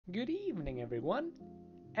Good evening, everyone.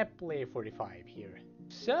 Eplay45 here.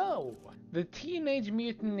 So, the Teenage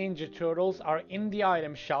Mutant Ninja Turtles are in the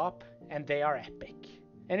item shop, and they are epic.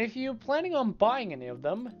 And if you're planning on buying any of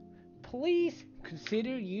them, please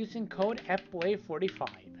consider using code Eplay45.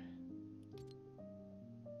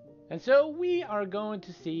 And so we are going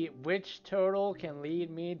to see which turtle can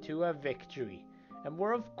lead me to a victory. And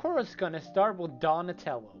we're of course gonna start with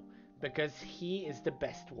Donatello, because he is the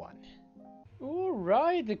best one.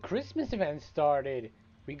 Alright, the Christmas event started.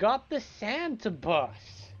 We got the Santa bus.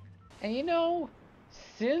 And you know,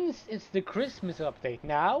 since it's the Christmas update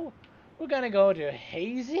now, we're gonna go to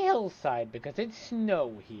Hazy Hillside because it's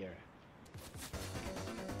snow here.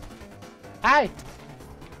 Hi!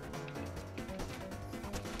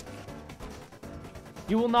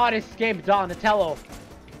 You will not escape Donatello.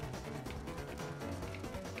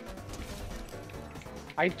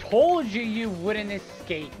 I told you you wouldn't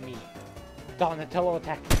escape me. Donatello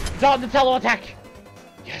attack. Donatello attack!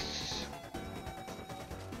 Yes!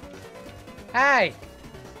 Hey!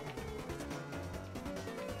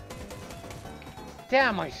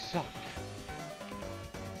 Damn, I suck.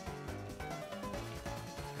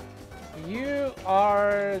 You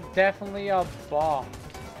are definitely a bot.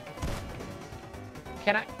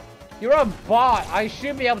 Can I? You're a bot. I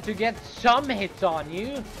should be able to get some hits on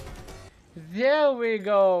you. There we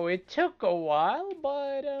go. It took a while,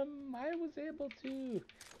 but I was able to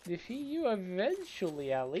defeat you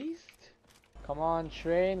eventually, at least. Come on,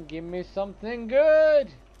 train, give me something good.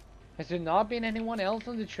 Has there not been anyone else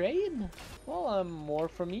on the train? Well, more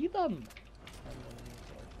from them.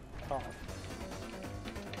 Oh.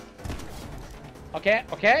 Okay,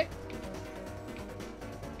 okay.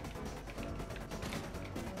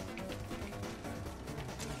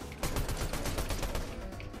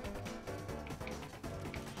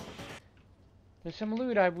 There's some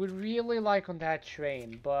loot I would really like on that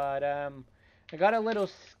train, but I got a little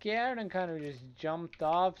scared and kind of just jumped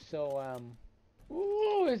off, so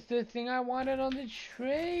ooh, it's the thing I wanted on the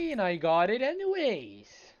train. I got it anyways.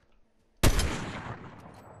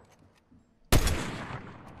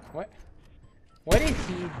 What is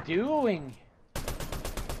he doing?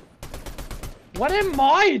 What am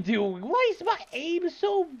I doing? Why is my aim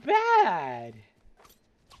so bad?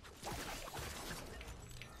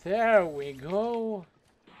 There we go.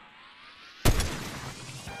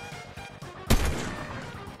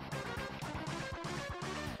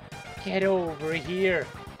 Get over here.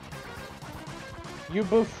 You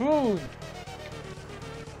buffoon.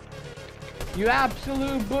 You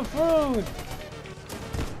absolute buffoon.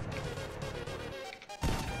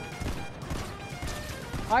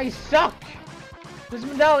 I suck. This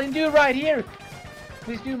medallion dude right here.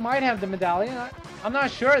 This dude might have the medallion. I'm not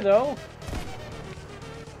sure though.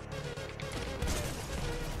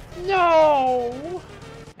 No!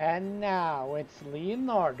 And now it's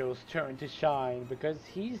Leonardo's turn to shine because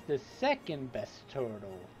he's the second best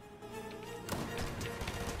turtle.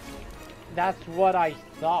 That's what I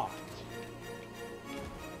thought.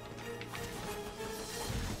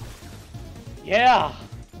 Yeah!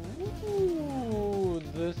 Ooh,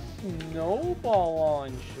 the snowball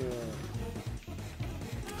launcher.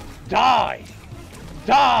 Die!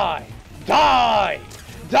 Die! Die!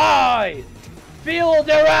 Die! Feel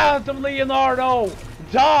the wrath of Leonardo!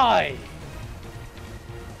 Die!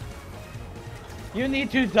 You need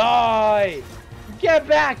to die! Get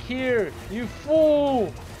back here, you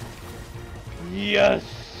fool! Yes!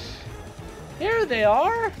 Here they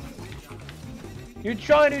are! You're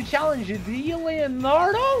trying to challenge the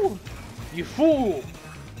Leonardo? You fool!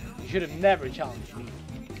 You should have never challenged me.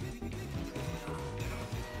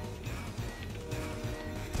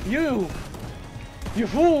 You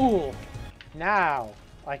fool! Now,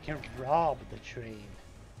 I can rob the train.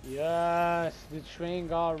 Yes, the train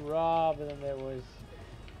got robbed and there was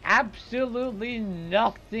absolutely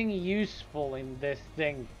nothing useful in this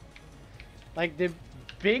thing. Like, the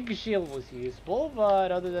big shield was useful,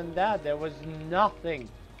 but other than that, there was nothing.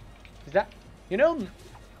 Is that... You know,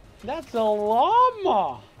 that's a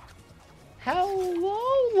llama!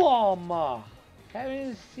 Hello, llama!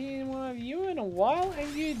 Haven't seen one of you in a while,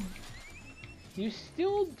 and you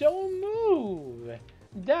still don't move.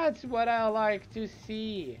 That's what I like to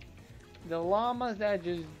see. The llamas that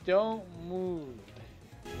just don't move.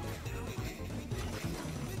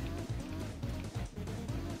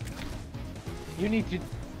 You need to...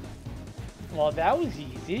 Well, that was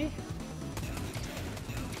easy.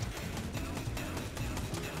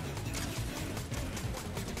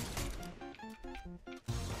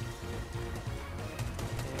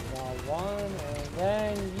 One, and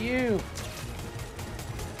then you.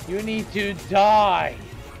 You need to die.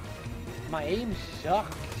 My aim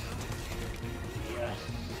sucks. Yes.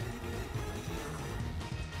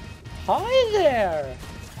 Hi there.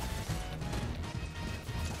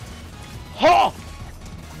 Ha!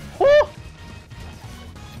 Huh!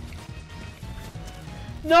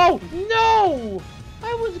 No! No!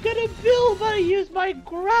 I was gonna build, but I used my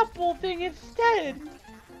grapple thing instead.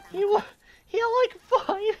 He had like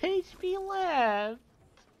 5 HP left.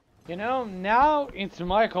 You know, now it's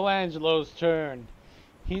Michelangelo's turn.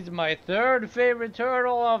 He's my 3rd favorite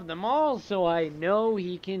turtle of them all, so I know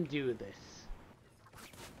he can do this.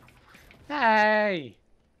 Hey!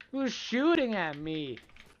 Who's shooting at me?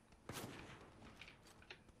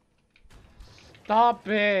 Stop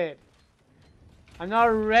it! I'm not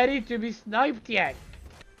ready to be sniped yet.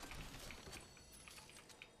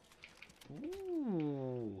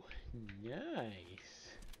 Ooh, nice.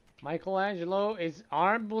 Michelangelo is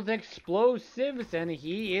armed with explosives and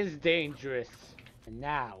he is dangerous. And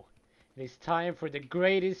now, it is time for the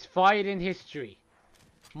greatest fight in history.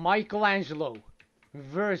 Michelangelo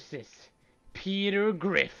versus Peter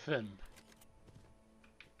Griffin.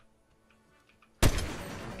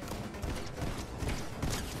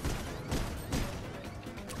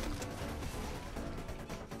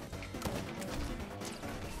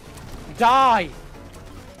 Die!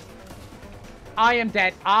 I am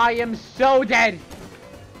dead. I am so dead.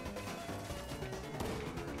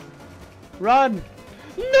 Run!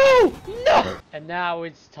 No! No! And now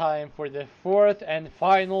it's time for the 4th and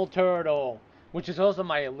final turtle, which is also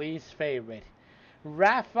my least favorite.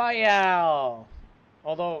 Raphael!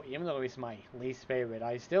 Although, even though he's my least favorite,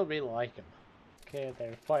 I still really like him. Okay,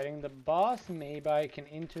 they're fighting the boss. Maybe I can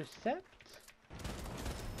intercept.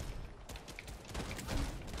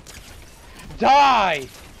 Die!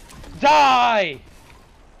 Die!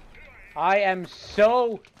 I am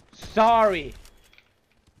so sorry.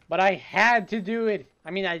 But I had to do it.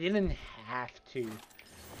 I mean, I didn't have to.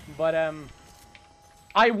 But,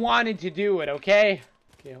 I wanted to do it, okay?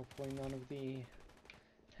 Okay, hopefully none of the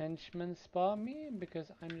henchmen spot me,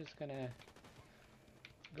 because I'm just gonna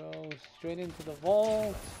go straight into the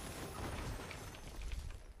vault.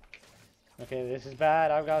 Okay, this is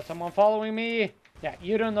bad. I've got someone following me. Yeah,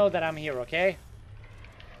 you don't know that I'm here, okay?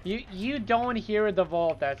 You don't hear the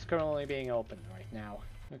vault that's currently being opened right now.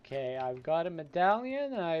 Okay, I've got a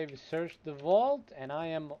medallion, I've searched the vault, and I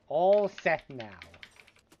am all set now.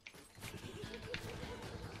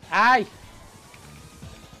 Aye!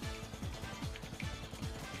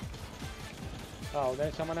 Oh,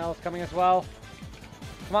 there's someone else coming as well.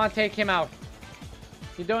 Come on, take him out.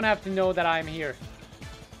 You don't have to know that I'm here.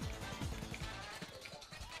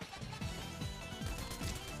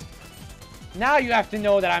 Now you have to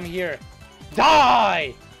know that I'm here.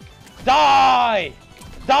 Die! Die!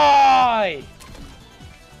 Die!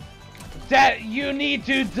 That you need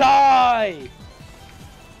to die!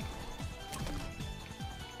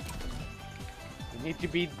 You need to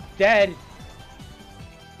be dead.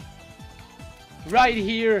 Right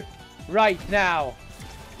here, right now.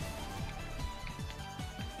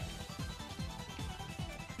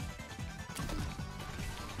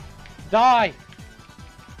 Die!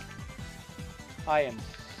 I am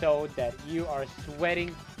so dead. You are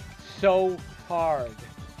sweating so hard.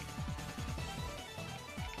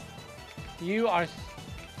 You are...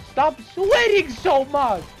 Stop sweating so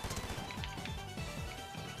much!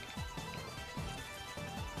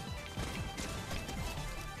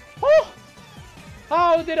 Oh!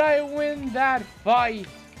 How did I win that fight?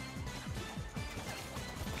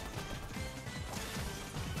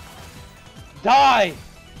 Die!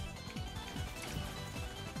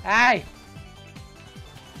 Aye!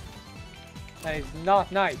 That is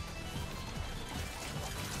not nice.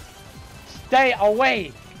 Stay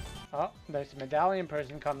away! Oh, there's a medallion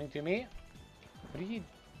person coming to me. What are you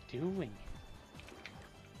doing?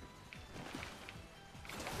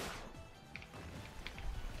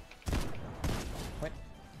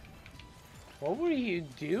 What were you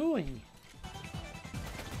doing?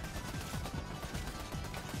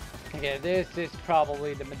 Okay, this is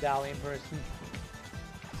probably the medallion person.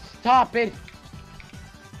 Stop it!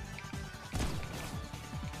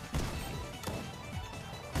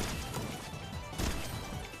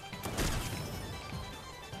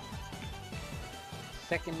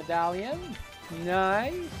 Second medallion.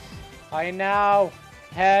 Nice. I now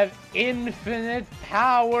have infinite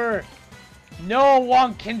power. No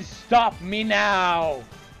one can stop me now.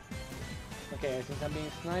 Okay, since I'm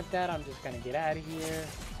being sniped at, I'm just gonna get out of here.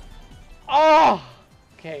 Oh!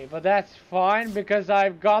 Okay, but that's fine because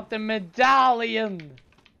I've got the medallion.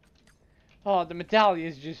 Oh, the medallion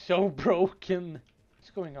is just so broken.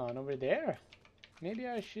 What's going on over there? Maybe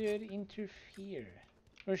I should interfere.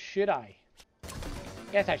 Or should I?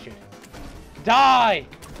 Yes, I should. Die!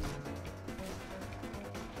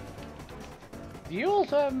 Do you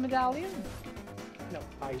also have a medallion? No,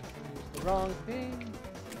 I used the wrong thing.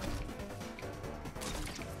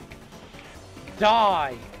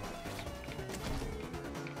 Die!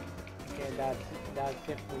 Okay, that's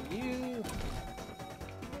it for you.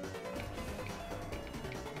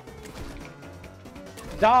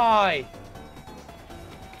 Die!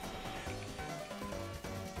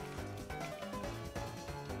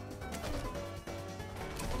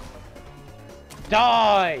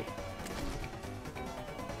 Die!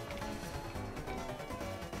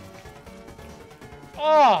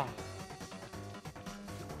 Oh!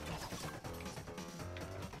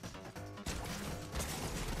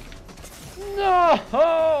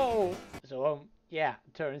 No! So, yeah,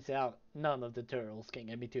 turns out none of the turtles can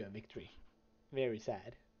get me to a victory. Very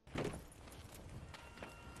sad.